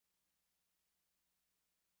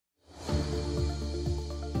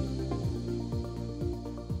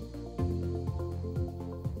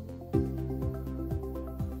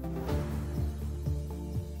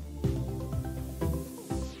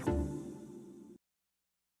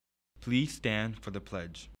Please stand for the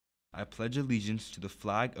pledge. I pledge allegiance to the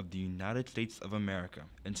flag of the United States of America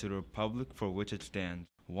and to the republic for which it stands,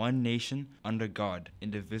 one nation, under God,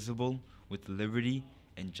 indivisible, with liberty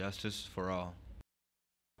and justice for all.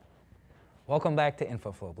 Welcome back to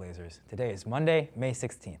InfoFlow, Blazers. Today is Monday, May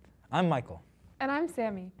 16th. I'm Michael. And I'm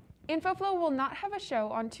Sammy. InfoFlow will not have a show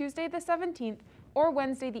on Tuesday the 17th or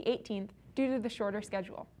Wednesday the 18th due to the shorter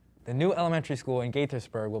schedule. The new elementary school in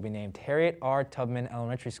Gaithersburg will be named Harriet R. Tubman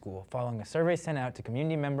Elementary School following a survey sent out to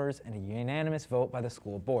community members and a unanimous vote by the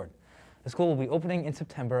school board. The school will be opening in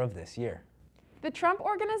September of this year. The Trump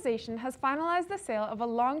Organization has finalized the sale of a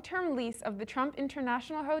long-term lease of the Trump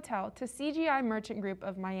International Hotel to CGI Merchant Group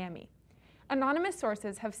of Miami. Anonymous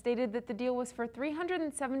sources have stated that the deal was for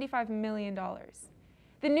 $375 million.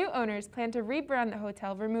 The new owners plan to rebrand the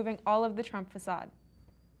hotel, removing all of the Trump facade.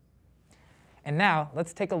 And now,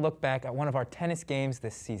 let's take a look back at one of our tennis games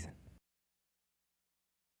this season.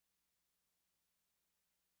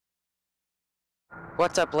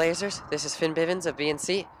 What's up, Blazers? This is Finn Bivens of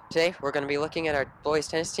BNC. Today, we're going to be looking at our boys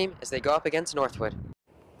tennis team as they go up against Northwood.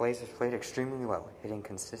 Blazers played extremely well, hitting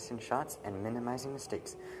consistent shots and minimizing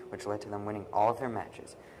mistakes, which led to them winning all of their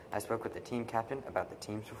matches. I spoke with the team captain about the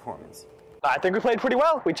team's performance. I think we played pretty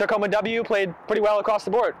well. We took home a W, played pretty well across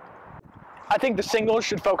the board. I think the singles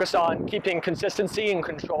should focus on keeping consistency and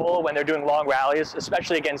control when they're doing long rallies,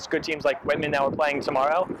 especially against good teams like Whitman that we're playing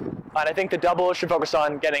tomorrow. And I think the doubles should focus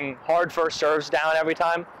on getting hard first serves down every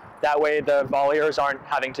time. That way the volleyers aren't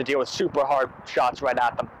having to deal with super hard shots right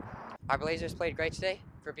at them. Our Blazers played great today.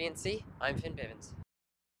 For BNC, I'm Finn Bivens.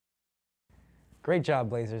 Great job,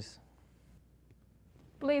 Blazers.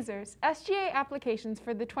 Blazers, SGA applications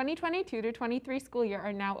for the 2022-23 school year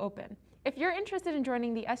are now open. If you're interested in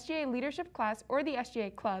joining the SGA leadership class or the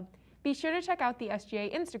SGA club, be sure to check out the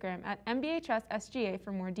SGA Instagram at MBHSSGA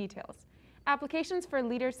for more details. Applications for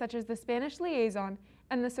leaders such as the Spanish liaison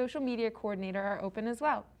and the social media coordinator are open as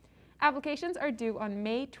well. Applications are due on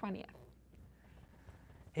May 20th.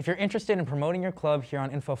 If you're interested in promoting your club here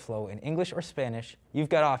on InfoFlow in English or Spanish, you've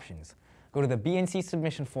got options. Go to the BNC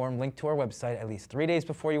submission form linked to our website at least 3 days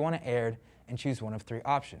before you want it aired and choose one of 3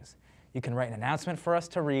 options. You can write an announcement for us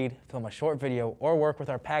to read, film a short video, or work with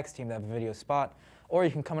our PAX team to have a video spot, or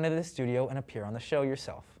you can come into the studio and appear on the show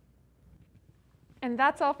yourself. And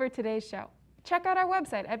that's all for today's show. Check out our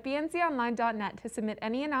website at bnconline.net to submit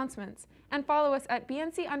any announcements, and follow us at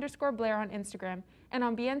BNC_Blair on Instagram and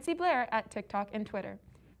on BNC Blair at TikTok and Twitter.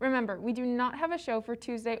 Remember, we do not have a show for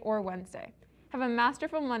Tuesday or Wednesday. Have a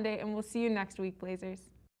masterful Monday, and we'll see you next week, Blazers.